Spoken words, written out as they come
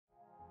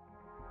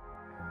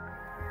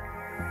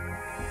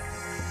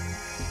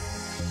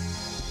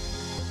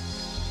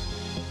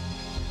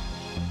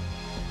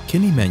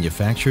MD-Kinney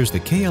manufactures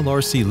the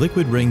KLRC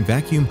liquid ring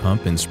vacuum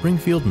pump in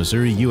Springfield,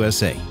 Missouri,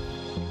 USA.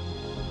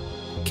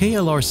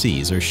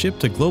 KLRCs are shipped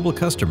to global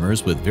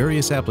customers with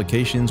various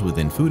applications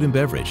within food and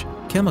beverage,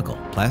 chemical,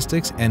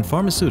 plastics, and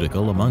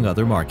pharmaceutical, among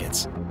other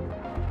markets.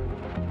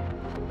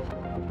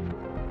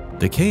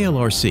 The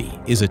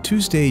KLRC is a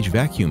two-stage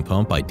vacuum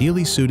pump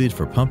ideally suited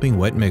for pumping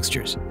wet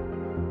mixtures.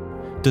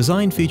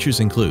 Design features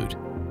include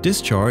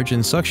discharge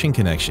and suction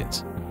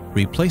connections,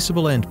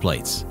 replaceable end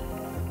plates,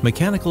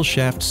 mechanical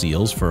shaft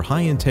seals for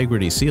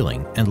high-integrity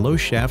sealing and low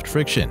shaft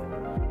friction,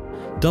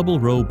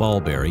 double-row ball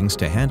bearings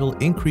to handle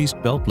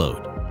increased belt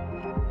load,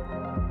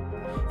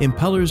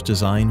 impellers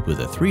designed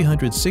with a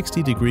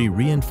 360-degree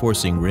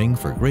reinforcing ring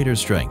for greater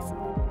strength,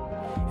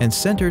 and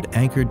centered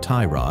anchored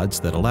tie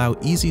rods that allow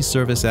easy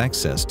service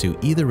access to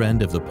either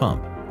end of the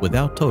pump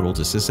without total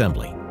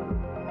disassembly.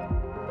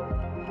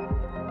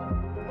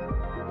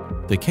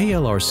 The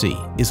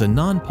KLRC is a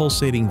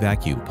non-pulsating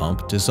vacuum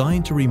pump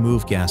designed to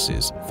remove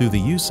gases through the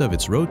use of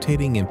its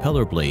rotating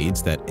impeller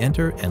blades that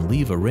enter and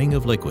leave a ring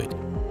of liquid.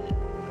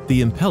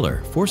 The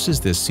impeller forces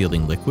this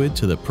sealing liquid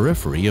to the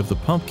periphery of the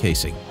pump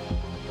casing,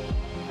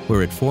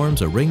 where it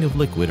forms a ring of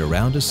liquid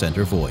around a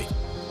center void.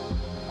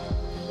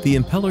 The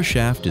impeller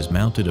shaft is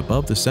mounted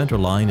above the center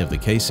line of the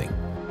casing,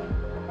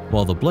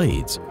 while the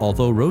blades,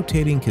 although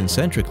rotating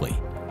concentrically,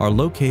 are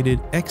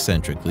located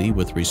eccentrically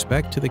with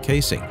respect to the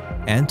casing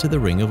and to the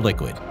ring of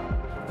liquid.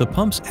 The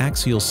pump's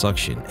axial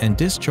suction and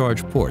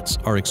discharge ports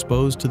are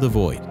exposed to the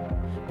void,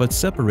 but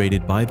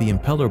separated by the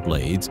impeller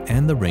blades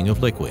and the ring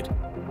of liquid.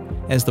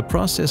 As the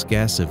process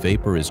gas of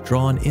vapor is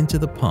drawn into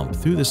the pump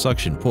through the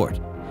suction port,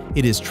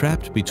 it is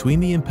trapped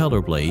between the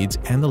impeller blades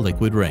and the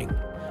liquid ring.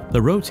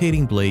 The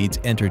rotating blades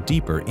enter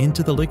deeper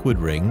into the liquid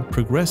ring,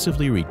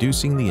 progressively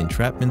reducing the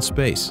entrapment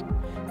space,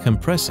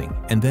 compressing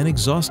and then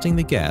exhausting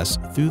the gas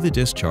through the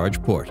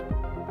discharge port.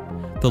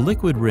 The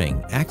liquid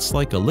ring acts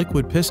like a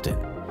liquid piston,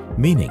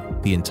 meaning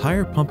the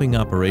entire pumping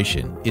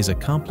operation is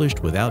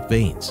accomplished without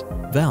vanes,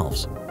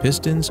 valves,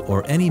 pistons,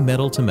 or any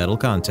metal-to-metal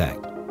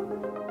contact.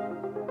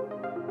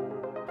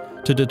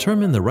 To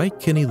determine the right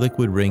Kinney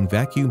liquid ring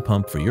vacuum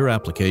pump for your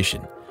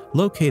application,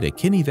 locate a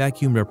Kinney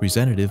vacuum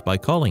representative by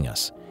calling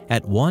us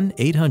at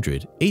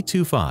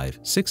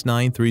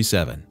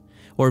 1-800-825-6937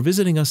 or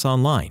visiting us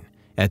online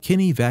at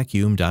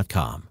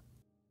kinneyvacuum.com.